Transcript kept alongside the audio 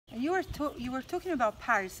you were talking about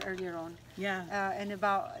Paris earlier on. Yeah. And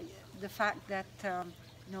about the fact that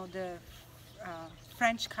you know, the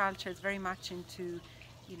French culture is very much into,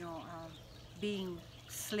 you know, being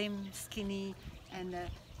slim, skinny, and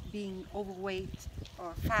being overweight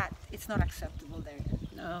or fat. It's not acceptable there.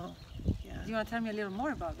 No. Yeah. Do you want to tell me a little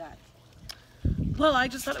more about that? Well, I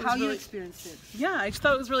just thought it was how really, you experienced it. Yeah, I just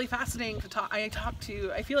thought it was really fascinating to talk. I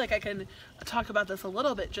feel like I can talk about this a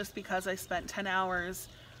little bit just because I spent 10 hours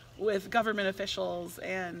with government officials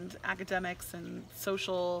and academics and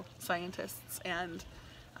social scientists and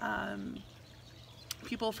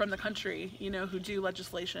people from the country, you know, who do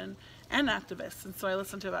legislation and activists. And so I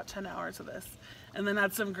listened to about 10 hours of this and then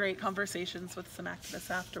had some great conversations with some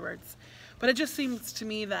activists afterwards. But it just seems to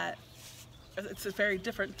me that it's very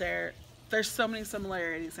different there. There's so many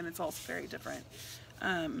similarities and it's also very different.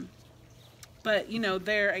 But, you know,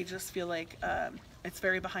 there I just feel like it's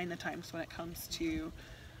very behind the times when it comes to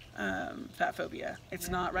fat phobia. It's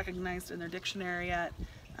not recognized in their dictionary yet.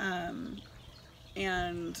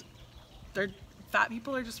 And fat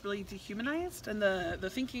people are just really dehumanized, and the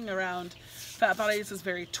thinking around fat bodies is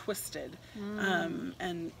very twisted.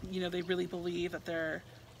 And, you know, they really believe that the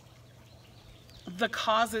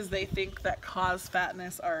causes they think that cause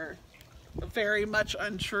fatness are very much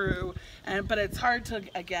untrue, but it's hard to,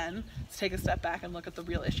 again, take a step back and look at the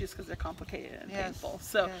real issues because they're complicated and painful.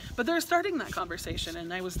 So, but they're starting that conversation,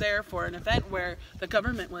 and I was there for an event where the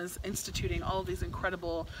government was instituting all of these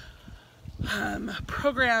incredible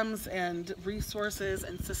programs and resources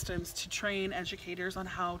and systems to train educators on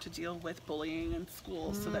how to deal with bullying in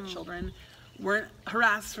schools so that children weren't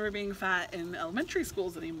harassed for being fat in elementary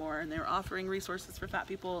schools anymore, and they were offering resources for fat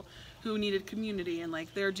people who needed community, and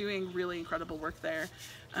like they're doing really incredible work there.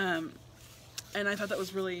 And I thought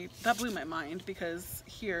that blew my mind, because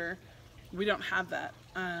here we don't have that.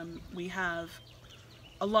 We have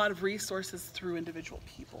a lot of resources through individual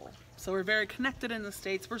people. So we're very connected in the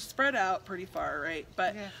States. We're spread out pretty far, right?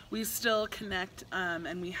 But we still connect,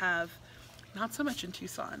 and we have, not so much in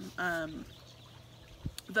Tucson.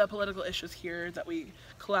 The political issues here that we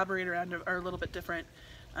collaborate around are a little bit different.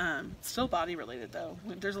 Still body related though.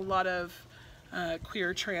 There's a lot of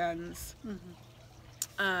queer, trans,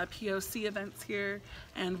 POC events here,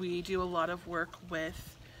 and we do a lot of work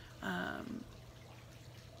with,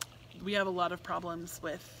 we have a lot of problems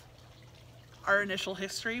with our initial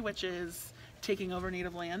history, which is taking over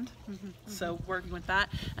native land. So working with that,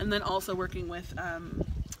 and then also working with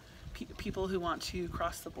people who want to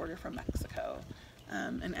cross the border from Mexico.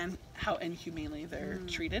 And how inhumanely they're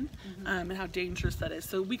treated, and how dangerous that is.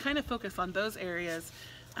 So we kind of focus on those areas.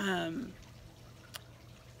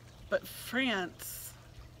 But France,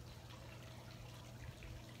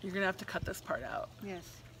 you're gonna have to cut this part out. Yes.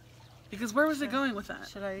 Because where was it going with that?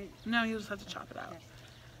 Should I? No, you'll just have to chop it out.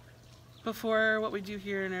 Before what we do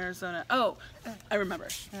here in Arizona. Oh, I remember.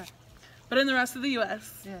 But in the rest of the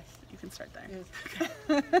U.S., you can start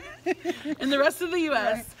there. In the rest of the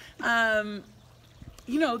U.S.,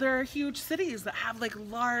 you know, there are huge cities that have like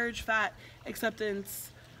large fat acceptance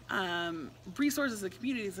resources and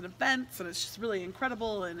communities and events, and it's just really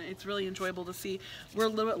incredible, and it's really enjoyable to see. We're a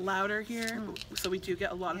little bit louder here, so we do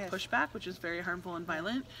get a lot of pushback, which is very harmful and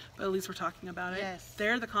violent, but at least we're talking about it.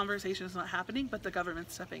 There, the conversation is not happening, but the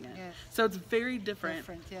government's stepping in. So it's very different,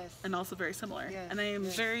 and also very similar. And I am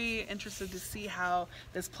very interested to see how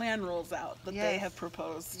this plan rolls out that they have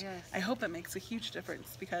proposed. I hope that makes a huge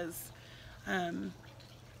difference, because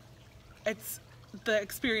it's the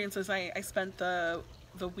experiences. I spent the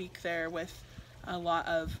week there with a lot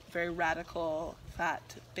of very radical fat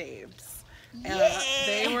babes, and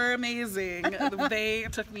they were amazing. They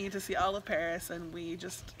took me to see all of Paris, and we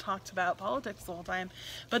just talked about politics the whole time,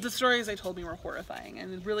 but the stories they told me were horrifying.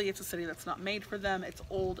 And really, it's a city that's not made for them. It's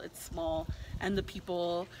old, it's small, and the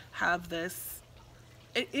people have this,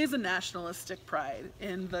 it is a nationalistic pride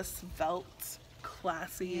in this svelte,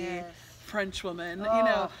 classy French woman, you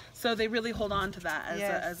know, so they really hold on to that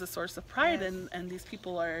as a source of pride, and these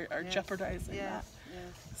people are jeopardizing that.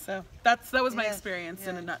 So that was my experience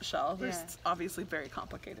in a nutshell. It's obviously very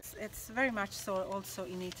complicated. It's very much so also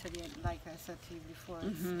in Italy, like I said to you before.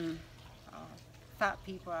 Fat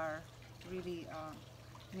people are really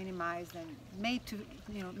minimized and made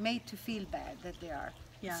to feel bad that they are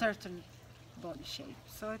certain body shape.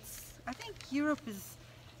 So I think Europe is,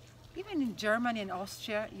 even in Germany and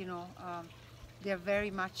Austria, you know, they're very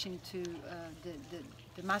much into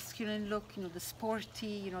the masculine look, you know, the sporty,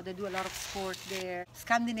 you know, they do a lot of sport there.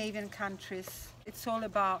 Scandinavian countries, it's all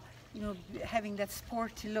about, you know, having that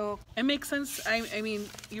sporty look. It makes sense. I mean,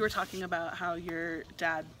 you were talking about how your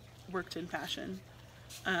dad worked in fashion.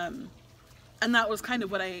 and that was kind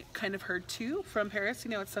of what I kind of heard too from Paris.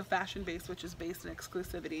 You know, it's so fashion based, which is based in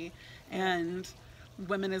exclusivity and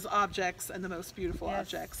women as objects and the most beautiful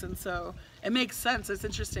objects. And so it makes sense. It's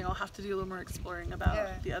interesting. I'll have to do a little more exploring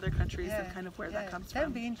about the other countries and kind of where that comes That'd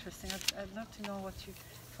from. be interesting. I'd love to know what you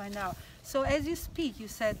find out. So as you speak, you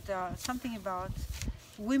said something about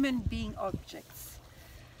women being objects.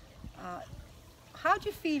 How do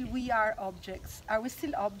you feel we are objects? Are we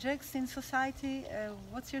still objects in society?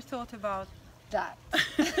 What's your thought about that?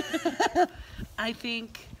 I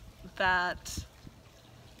think that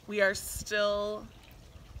we are still,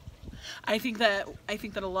 I think that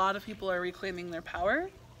a lot of people are reclaiming their power,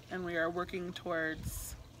 and we are working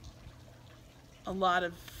towards a lot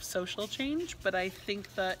of social change, but I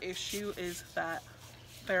think the issue is that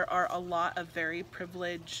there are a lot of very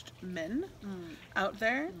privileged men out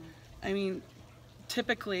there. I mean,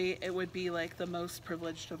 typically it would be like the most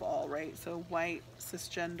privileged of all, right? So white,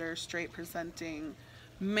 cisgender, straight presenting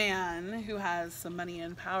man who has some money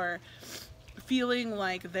and power, feeling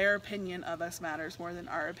like their opinion of us matters more than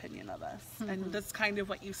our opinion of us. And that's kind of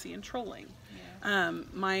what you see in trolling.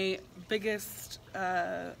 My biggest,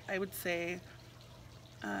 I would say,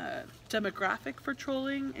 demographic for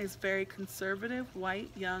trolling is very conservative, white,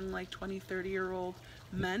 young, like 20, 30-year-old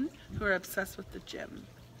men who are obsessed with the gym.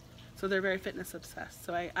 So they're very fitness obsessed.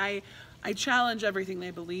 So I challenge everything they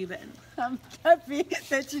believe in. I'm happy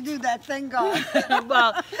that you do that, thank God.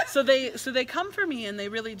 Well, so they come for me, and they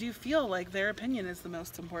really do feel like their opinion is the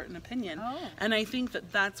most important opinion. And I think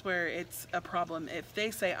that that's where it's a problem. If they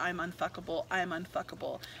say I'm unfuckable, I'm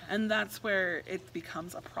unfuckable. And that's where it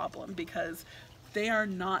becomes a problem, because they are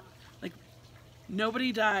not, like,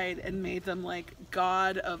 nobody died and made them like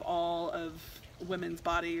God of all of women's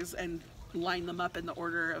bodies and line them up in the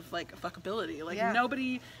order of like fuckability. Like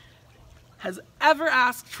nobody has ever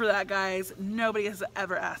asked for that, guys. Nobody has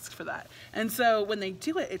ever asked for that. And so when they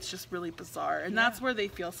do it, it's just really bizarre. And that's where they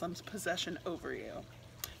feel some possession over you.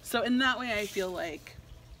 So in that way, I feel like,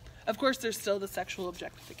 of course, there's still the sexual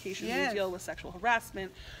objectification. We deal with sexual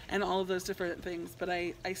harassment and all of those different things. But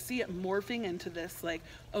I see it morphing into this like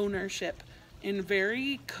ownership in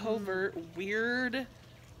very covert, weird,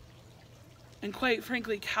 and quite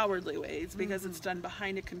frankly cowardly ways, because it's done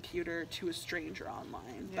behind a computer to a stranger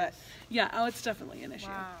online. But yeah, it's definitely an issue.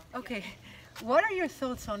 Wow. Okay, what are your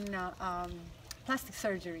thoughts on plastic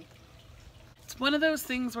surgery? It's one of those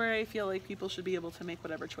things where I feel like people should be able to make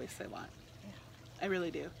whatever choice they want. I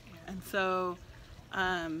really do. And so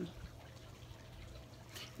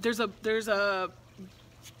there's a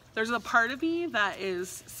part of me that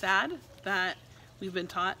is sad that we've been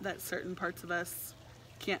taught that certain parts of us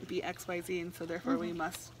can't be XYZ, and so therefore we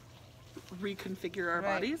must reconfigure our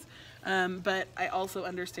bodies. But I also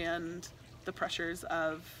understand the pressures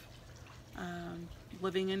of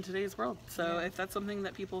living in today's world. So if that's something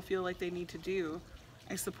that people feel like they need to do,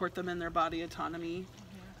 I support them in their body autonomy.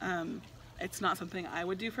 It's not something I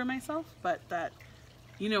would do for myself, but that,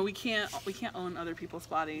 you know, we can't own other people's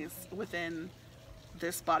bodies within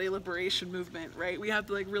this body liberation movement, right? We have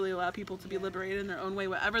to like really allow people to be liberated in their own way,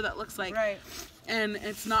 whatever that looks like. And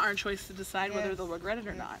it's not our choice to decide whether they'll regret it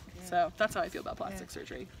or not. So that's how I feel about plastic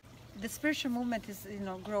surgery. The spiritual movement is, you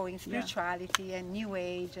know, growing, spirituality and new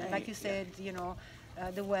age, and like you said, you know,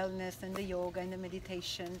 the wellness and the yoga and the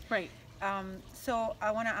meditation. So I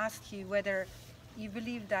want to ask you whether you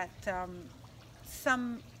believe that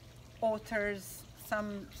some authors,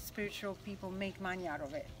 some spiritual people make money out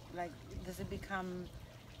of it. Like, does it become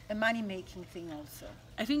a money-making thing also?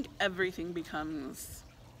 I think everything becomes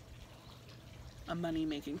a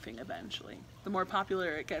money-making thing eventually. The more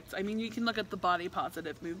popular it gets. I mean, you can look at the body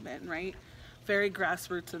positive movement, right? Very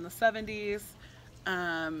grassroots in the 70s.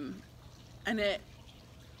 And it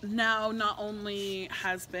now not only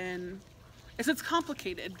has been, it's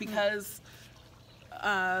complicated because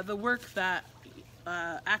the work that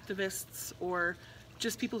activists or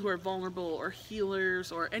just people who are vulnerable or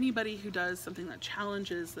healers or anybody who does something that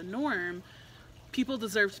challenges the norm, people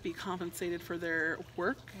deserve to be compensated for their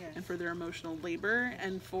work and for their emotional labor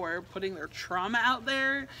and for putting their trauma out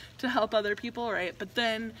there to help other people, right? But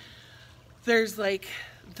then there's like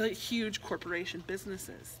the huge corporation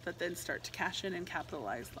businesses that then start to cash in and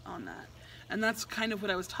capitalize on that. And that's kind of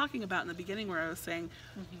what I was talking about in the beginning, where I was saying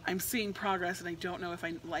I'm seeing progress and I don't know if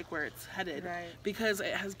I like where it's headed, because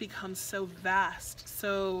it has become so vast.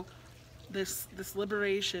 So this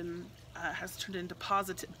liberation has turned into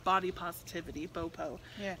body positivity, BOPO,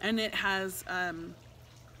 and it has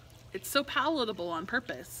it's so palatable on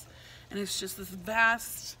purpose, and it's just this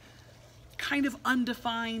vast kind of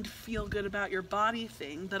undefined feel good about your body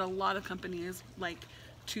thing that a lot of companies like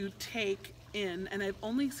to take in, and I've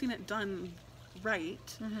only seen it done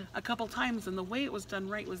right a couple times, and the way it was done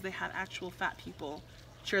right was they had actual fat people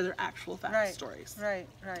share their actual fat stories. Right.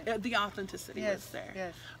 The authenticity was there.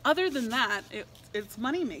 Yes. Other than that, it's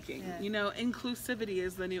money making. Yeah. You know, inclusivity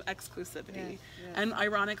is the new exclusivity. Yes. And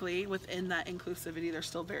ironically, within that inclusivity, they're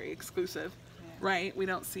still very exclusive, right? We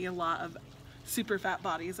don't see a lot of super fat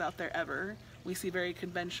bodies out there ever. We see very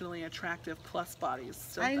conventionally attractive plus bodies.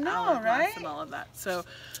 So I the know, hourglass right? and all of that. So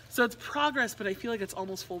it's progress, but I feel like it's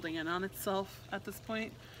almost folding in on itself at this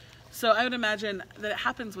point. So I would imagine that it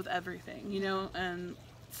happens with everything, you know? And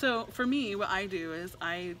so for me, what I do is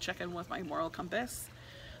I check in with my moral compass.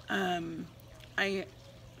 I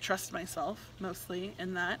trust myself mostly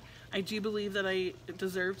in that. I do believe that I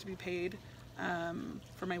deserve to be paid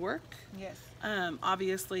for my work. Yes.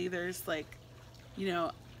 Obviously, there's like, you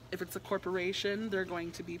know, if it's a corporation, they're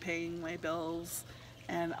going to be paying my bills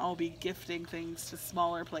and I'll be gifting things to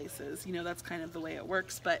smaller places. You know, that's kind of the way it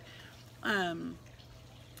works. But I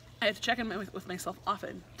have to check in with myself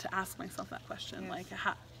often to ask myself that question. Yes.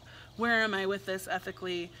 Like, where am I with this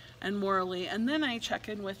ethically and morally? And then I check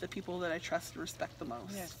in with the people that I trust and respect the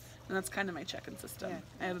most. Yes. And that's kind of my check-in system.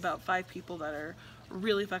 Yeah. I have about 5 people that are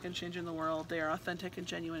really fucking changing the world. They are authentic and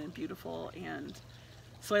genuine and beautiful. And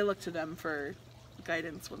so I look to them for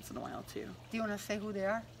guidance once in a while too. Do you want to say who they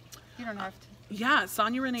are? You don't have to. Yeah,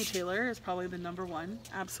 Sonia Renee Taylor is probably the #1.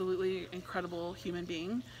 Absolutely incredible human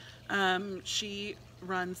being. She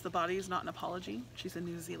runs The Body Is Not an Apology. She's in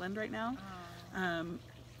New Zealand right now.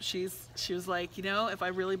 She was like, you know, if I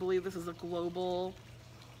really believe this is a global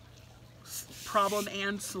problem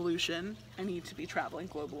and solution, I need to be traveling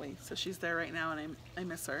globally. So she's there right now, and I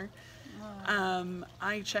miss her.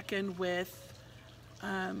 I check in with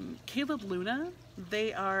Caleb Luna.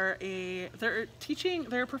 They're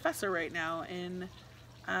a professor right now in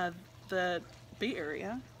the Bay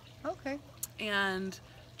Area. Okay. And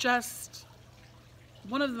just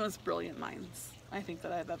one of the most brilliant minds I think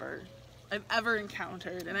that I've ever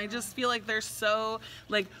encountered. And I just feel like they're so,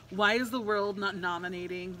 like, why is the world not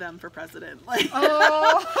nominating them for president? Like,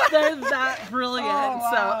 they're that brilliant. Oh,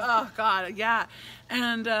 wow. So, oh God, yeah.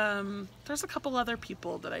 And there's a couple other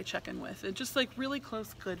people that I check in with, and just like really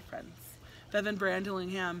close, good friends. Bevan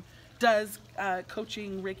Brandillingham does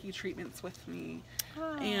coaching Reiki treatments with me,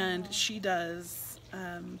 and she does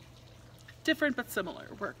different but similar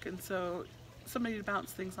work. And so somebody to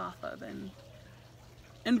bounce things off of,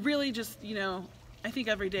 and really just, you know, I think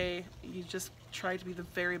every day you just try to be the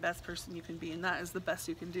very best person you can be, and that is the best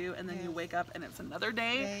you can do. And then you wake up and it's another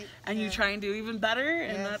day, and you try and do even better.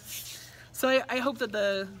 And that's, so I hope that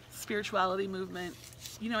the spirituality movement,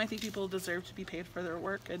 you know, I think people deserve to be paid for their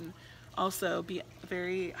work, and also be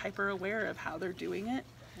very hyper aware of how they're doing it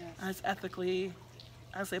as ethically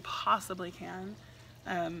as they possibly can.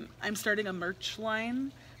 I'm starting a merch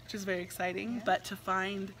line, which is very exciting, but to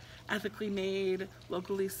find ethically made,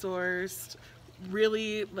 locally sourced,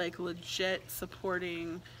 really like legit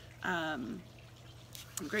supporting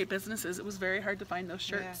great businesses, it was very hard to find those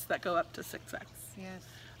shirts that go up to 6X. Yes.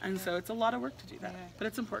 And so it's a lot of work to do that, but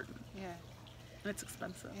it's important. Yeah. And it's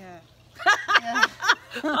expensive. Yeah.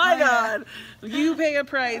 Oh my God, you pay a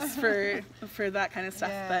price for that kind of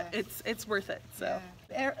stuff, but it's worth it. So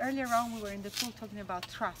earlier on we were in the pool talking about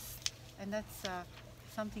trust, and that's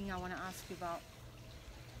something I want to ask you about.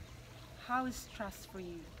 How is trust for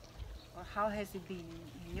you, or how has it been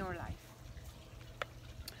in your life?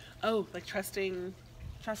 Oh, like trusting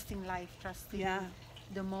life, trusting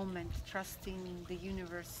the moment, trusting the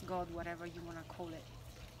universe, God, whatever you want to call it.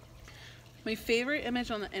 My favorite image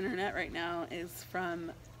on the internet right now is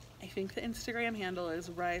from, I think the Instagram handle is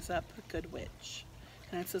Rise Up Good Witch.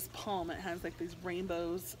 And it's this palm, it has like these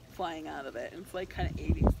rainbows flying out of it. And it's like kind of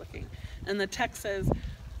 80s looking. And the text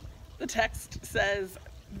says,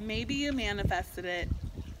 maybe you manifested it,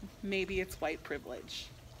 maybe it's white privilege.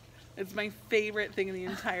 It's my favorite thing in the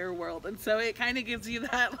entire world. And so it kind of gives you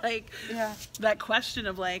that, like, that question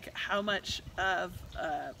of like, how much of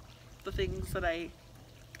the things that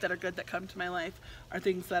are good that come to my life are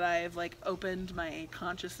things that I've like opened my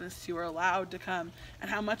consciousness to or allowed to come, and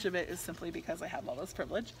how much of it is simply because I have all this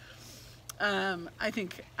privilege. I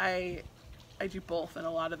think I do both, and a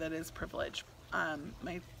lot of it is privilege.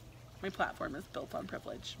 My platform is built on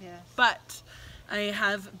privilege. Yes. But I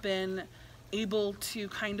have been able to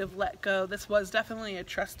kind of let go. This was definitely a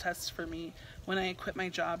trust test for me when I quit my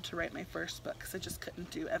job to write my first book, because I just couldn't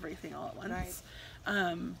do everything all at once.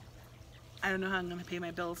 Right. I don't know how I'm going to pay my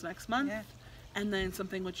bills next month. Yeah. And then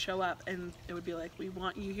something would show up and it would be like, we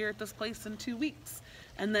want you here at this place in 2 weeks.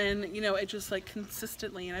 And then, you know, it just like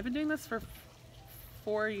consistently, and I've been doing this for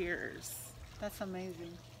 4 years. That's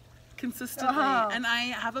amazing. consistently. Oh. And I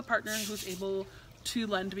have a partner who's able to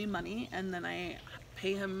lend me money, and then I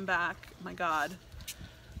pay him back. My God.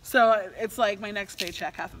 So it's like my next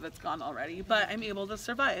paycheck, half of it's gone already, but I'm able to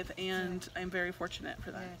survive, and I'm very fortunate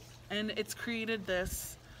for that. Yes. And it's created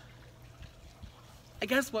this, I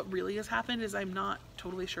guess what really has happened is I'm not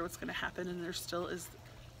totally sure what's going to happen, and there still is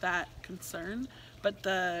that concern, but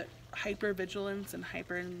the hypervigilance and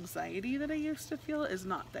hyper anxiety that I used to feel is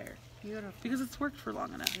not there. Beautiful. Because it's worked for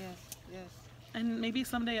long enough. Yes, yes, And maybe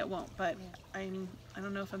someday it won't, but yeah. I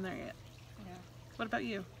don't know if I'm there yet. yeah. What about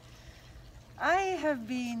you? I have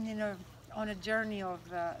been, on a journey of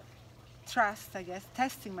trust, I guess,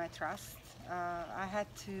 testing my trust. I had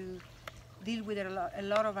to deal with a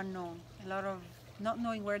lot of unknown, a lot of not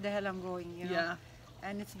knowing where the hell I'm going, Yeah.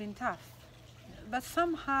 And it's been tough. But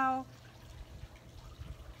somehow,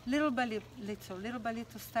 little by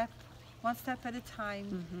little step, one step at a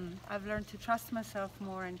time, I've learned to trust myself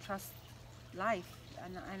more and trust life.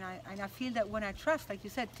 And I feel that when I trust, like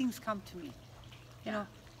you said, things come to me. You know,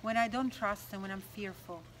 when I don't trust and when I'm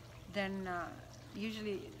fearful, then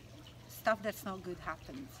usually stuff that's not good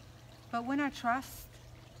happens. But when I trust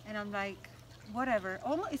and I'm like, whatever,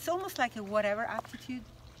 it's almost like a whatever attitude,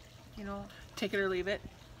 Take it or leave it.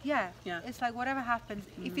 Yeah, Yeah. it's like whatever happens.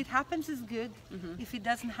 If it happens, it's good. If it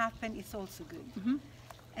doesn't happen, it's also good.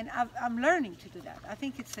 And I'm learning to do that. I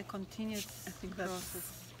think it's a continuous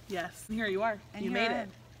process. Yes. And here you are. And you here made I it.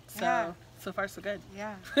 am. So, Yeah. so far so good.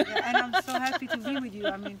 Yeah, and I'm so happy to be with you.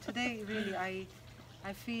 I mean, today really,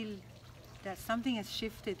 I feel that something has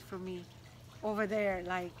shifted for me over there.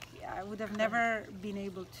 Like I would have never been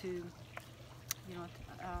able to,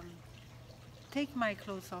 take my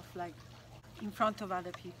clothes off like in front of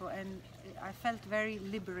other people, and I felt very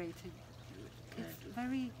liberated. It's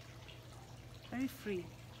very, very free.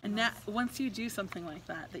 And now, once you do something like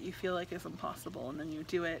that you feel like is impossible, and then you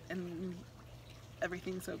do it and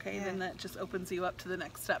everything's okay, then that just opens you up to the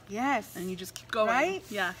next step. Yes. And you just keep going. Right?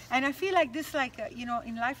 Yeah. And I feel like this,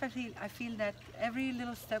 in life, I feel that every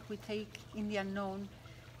little step we take in the unknown,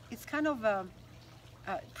 it's kind of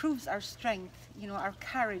proves our strength, our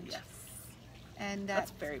courage. Yes. And That's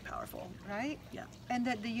very powerful. right? Yeah. And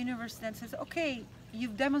that the universe then says, okay,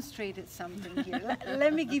 you've demonstrated something here.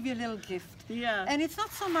 Let me give you a little gift. Yeah. And it's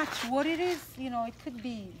not so much what it is, it could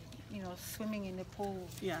be, swimming in the pool.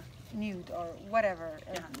 Yeah. Nude or whatever,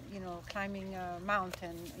 climbing a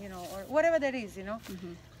mountain, or whatever that is,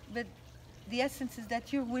 But the essence is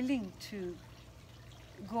that you're willing to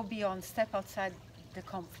go beyond, step outside the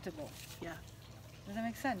comfortable. Yeah. Does that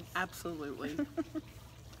make sense? Absolutely.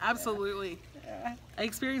 Absolutely. I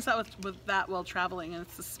experienced that with that while traveling, and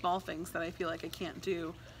it's the small things that I feel like I can't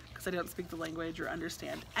do because I don't speak the language or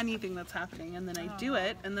understand anything that's happening, and then I do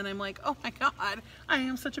it, and then I'm like, oh my God, I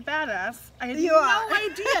am such a badass. I had no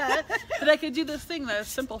idea that I could do this thing that is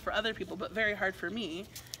simple for other people but very hard for me.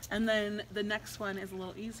 And then the next one is a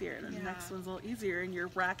little easier, and then the next one's a little easier, and you're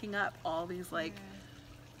racking up all these I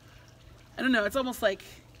don't know, it's almost like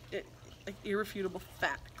irrefutable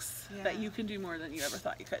facts that you can do more than you ever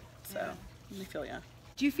thought you could. So I feel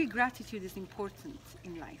Do you feel gratitude is important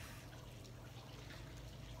in life?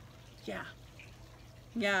 Yeah.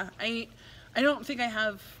 Yeah. I don't think I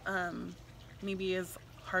have maybe as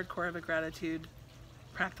hardcore of a gratitude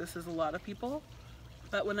practice as a lot of people,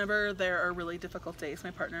 but whenever there are really difficult days,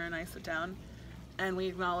 my partner and I sit down and we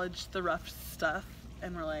acknowledge the rough stuff,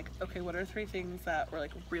 and we're like, okay, what are 3 things that we're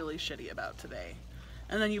like really shitty about today?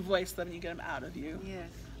 And then you voice them and you get them out of you. Yes.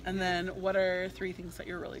 And then what are 3 things that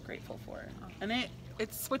you're really grateful for? And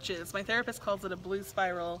it switches. My therapist calls it a blue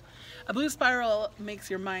spiral. A blue spiral makes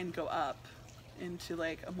your mind go up into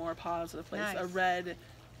like a more positive place. Nice. A red,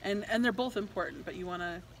 and they're both important, but you want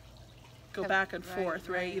to go back and forth,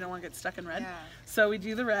 right? You don't want to get stuck in red. Yeah. So we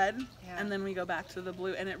do the red, and then we go back to the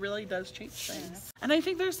blue, and it really does change things. And I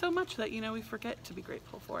think there's so much that, we forget to be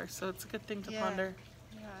grateful for. So it's a good thing to ponder.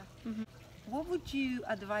 Yeah. What would you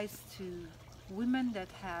advise to women that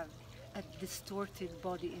have a distorted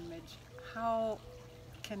body image? How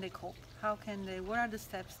can they cope? What are the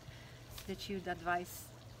steps that you'd advise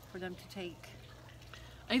for them to take?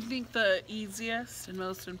 I think the easiest and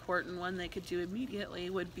most important one they could do immediately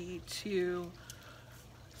would be to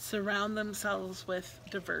surround themselves with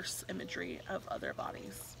diverse imagery of other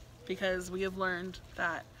bodies, because we have learned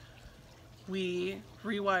that we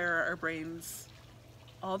rewire our brains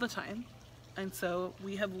all the time, and so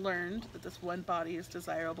we have learned that this one body is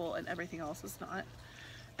desirable and everything else is not,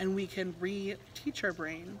 and we can re-teach our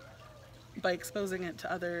brain by exposing it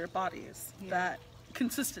to other bodies that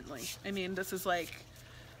consistently. I mean, this is like,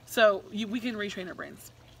 we can retrain our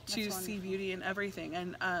brains to see beauty in everything.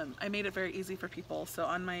 And I made it very easy for people. So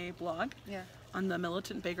on my blog, on the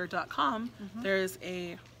militantbaker.com, there's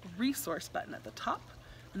a resource button at the top,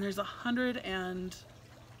 and there's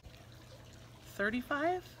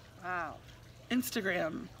 135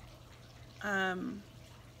 Instagram. I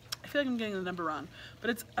feel like I'm getting the number wrong, but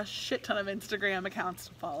it's a shit ton of Instagram accounts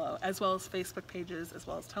to follow, as well as Facebook pages, as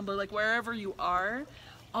well as Tumblr. Like wherever you are,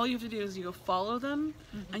 all you have to do is you go follow them,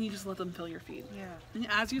 and you just let them fill your feed. And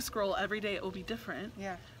as you scroll every day, it will be different.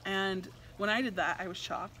 And when I did that, I was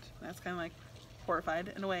shocked. That's kind of like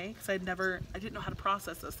horrified in a way, because I didn't know how to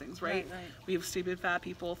process those things, right? We have stupid fat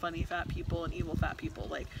people, funny fat people, and evil fat people.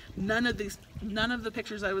 Like none of the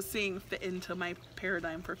pictures I was seeing fit into my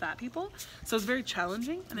paradigm for fat people. So it was very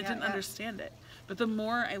challenging, and I didn't understand it. But the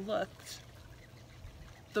more I looked,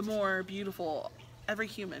 the more beautiful every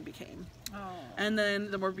human became. And then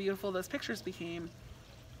the more beautiful those pictures became,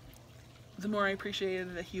 the more I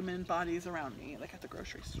appreciated the human bodies around me, like at the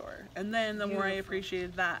grocery store. And then the more I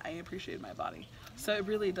appreciated that, I appreciated my body. So it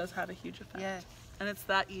really does have a huge effect. And it's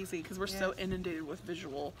that easy, because we're so inundated with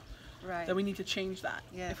visual that we need to change that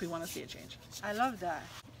if we want to see a change. I love that.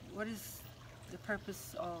 What is the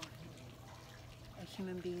purpose of a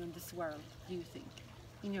human being in this world, do you think,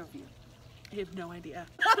 in your view? I have no idea.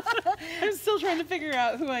 I'm still trying to figure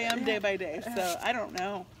out who I am day by day, so I don't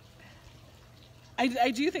know.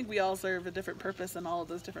 I do think we all serve a different purpose, and all of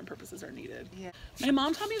those different purposes are needed. My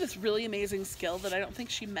mom taught me this really amazing skill that I don't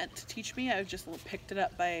think she meant to teach me. I just picked it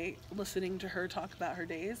up by listening to her talk about her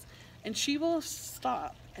days. And she will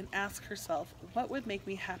stop and ask herself, what would make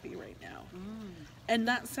me happy right now? And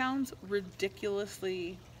that sounds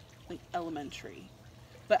ridiculously like elementary.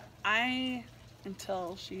 But I,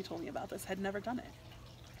 until she told me about this, had never done it.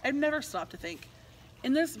 I've never stopped to think,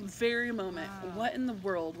 in this very moment, what in the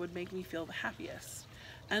world would make me feel the happiest?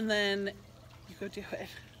 And then you go do it.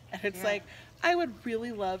 And it's like, I would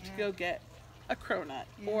really love to go get a cronut.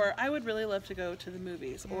 Or I would really love to go to the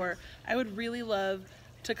movies. Or I would really love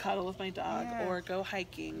to cuddle with my dog. Or go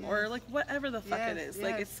hiking. Or like whatever the fuck it is.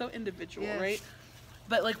 Like it's so individual, right?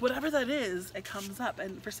 But like whatever that is, it comes up.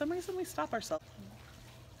 And for some reason we stop ourselves.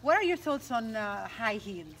 What are your thoughts on high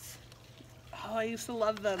heels? Oh, I used to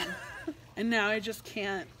love them. And now I just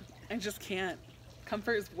can't.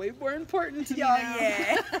 Comfort is way more important to me now.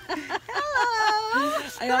 Hello.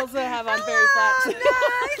 I also have on very flat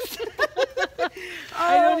sandals.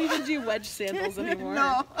 I don't even do wedge sandals anymore.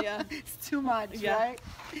 No, it's too much, right?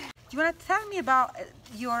 Do you want to tell me about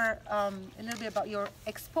your a little bit about your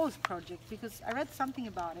Expose project? Because I read something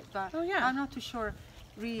about it, but I'm not too sure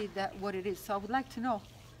really what it is. So I would like to know.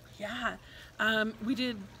 We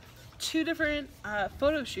did 2 different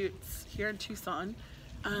photo shoots here in Tucson,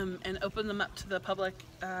 and opened them up to the public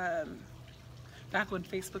back when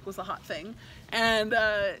Facebook was a hot thing. And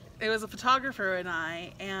it was a photographer and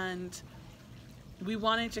I, and we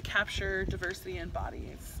wanted to capture diversity in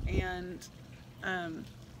bodies. And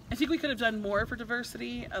I think we could have done more for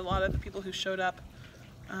diversity. A lot of the people who showed up,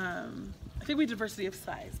 I think we had diversity of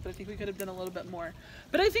size, but I think we could have done a little bit more.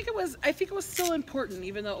 But I think it was still important,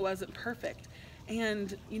 even though it wasn't perfect.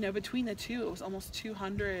 And you know, between the two, it was almost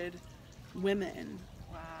 200 women.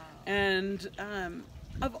 Wow. And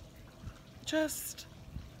of just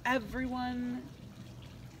everyone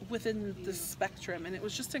within the spectrum, and it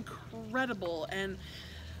was just incredible. And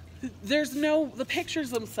the pictures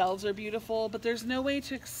themselves are beautiful, but there's no way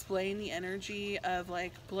to explain the energy of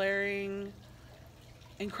like blaring,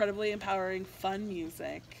 incredibly empowering, fun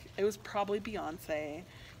music. It was probably Beyonce.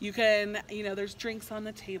 You can, there's drinks on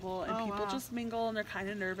the table, and people just mingle, and they're kind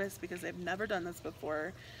of nervous because they've never done this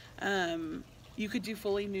before. You could do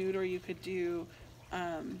fully nude, or you could do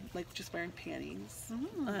like just wearing panties.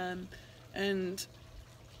 And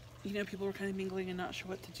people were kind of mingling and not sure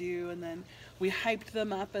what to do, and then we hyped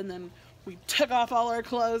them up, and then we took off all our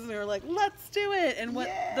clothes, and we were like, let's do it. And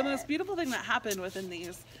the most beautiful thing that happened within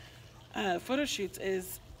these photo shoots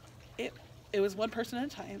is it was one person at a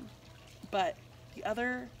time, but the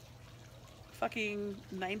other fucking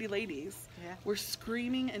 90 ladies were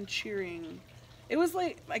screaming and cheering. It was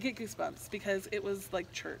like, I get goosebumps because it was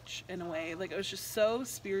like church in a way. Like it was just so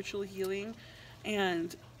spiritually healing,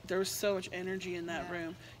 and there was so much energy in that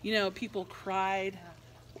room. People cried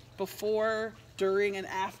before, during, and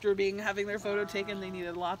after having their photo taken. They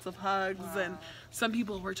needed lots of hugs, and some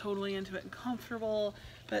people were totally into it and comfortable,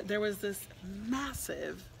 but there was this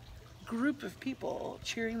massive group of people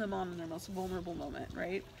cheering them on in their most vulnerable moment,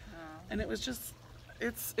 right? And it was just,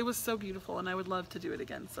 it was so beautiful, and I would love to do it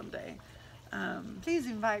again someday. Please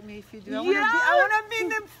invite me if you do. I Yeah. want to be in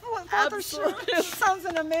the photo shoot. Absolutely. It sounds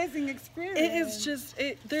an amazing experience. It is just,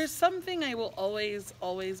 there's something I will always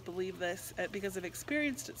believe this because I've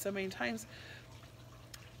experienced it so many times.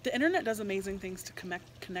 The internet does amazing things to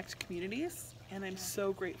connect communities, and I'm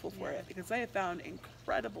so grateful for it because I have found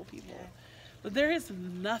incredible people. Yeah. But there is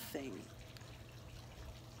nothing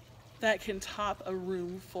that can top a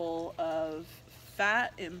room full of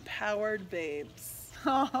fat, empowered babes.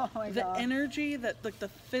 Oh my The God. energy that, like the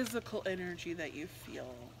physical energy that you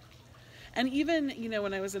feel. And even, you know,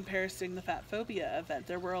 when I was in Paris doing the Fat Phobia event,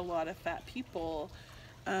 there were a lot of fat people,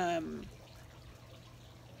 and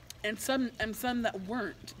some that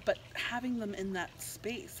weren't, but having them in that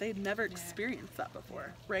space, they had never experienced that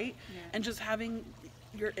before, right? Yeah. And just having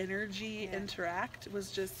your energy interact was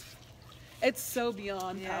just, it's so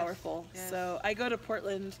beyond powerful. Yes. So I go to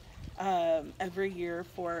Portland every year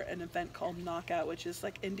for an event called Knockout, which is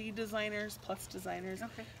like indie designers plus designers.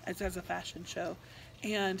 Okay. It's as a fashion show.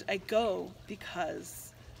 And I go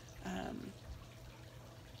because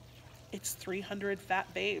it's 300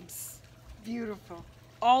 fat babes. Beautiful.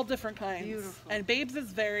 All different kinds. Beautiful. And babes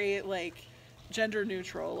is very like gender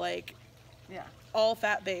neutral, like Yeah. all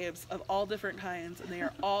fat babes of all different kinds, and they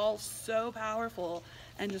are all so powerful,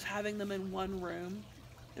 and just having them in one room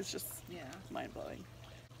is just mind-blowing.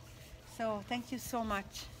 So thank you so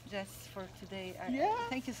much, Jes, for today. Yeah.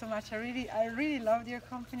 Thank you so much. I really loved your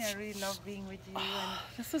company. I really love being with you. And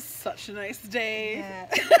This is such a nice day. yeah.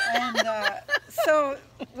 And so,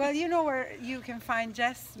 well, you know where you can find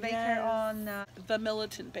Jes Baker Yes. on.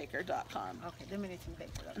 TheMilitantBaker.com. Okay, the Militant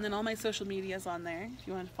Baker. And then all my social media is on there if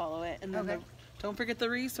you want to follow it. And then Okay. don't forget the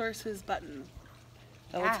resources button.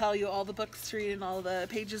 That will Yeah. tell you all the books to read and all the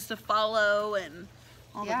pages to follow and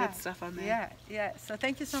all the good stuff on there. Yeah. So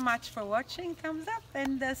thank you so much for watching. Thumbs up,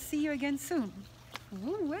 and see you again soon.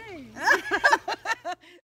 Woo-way.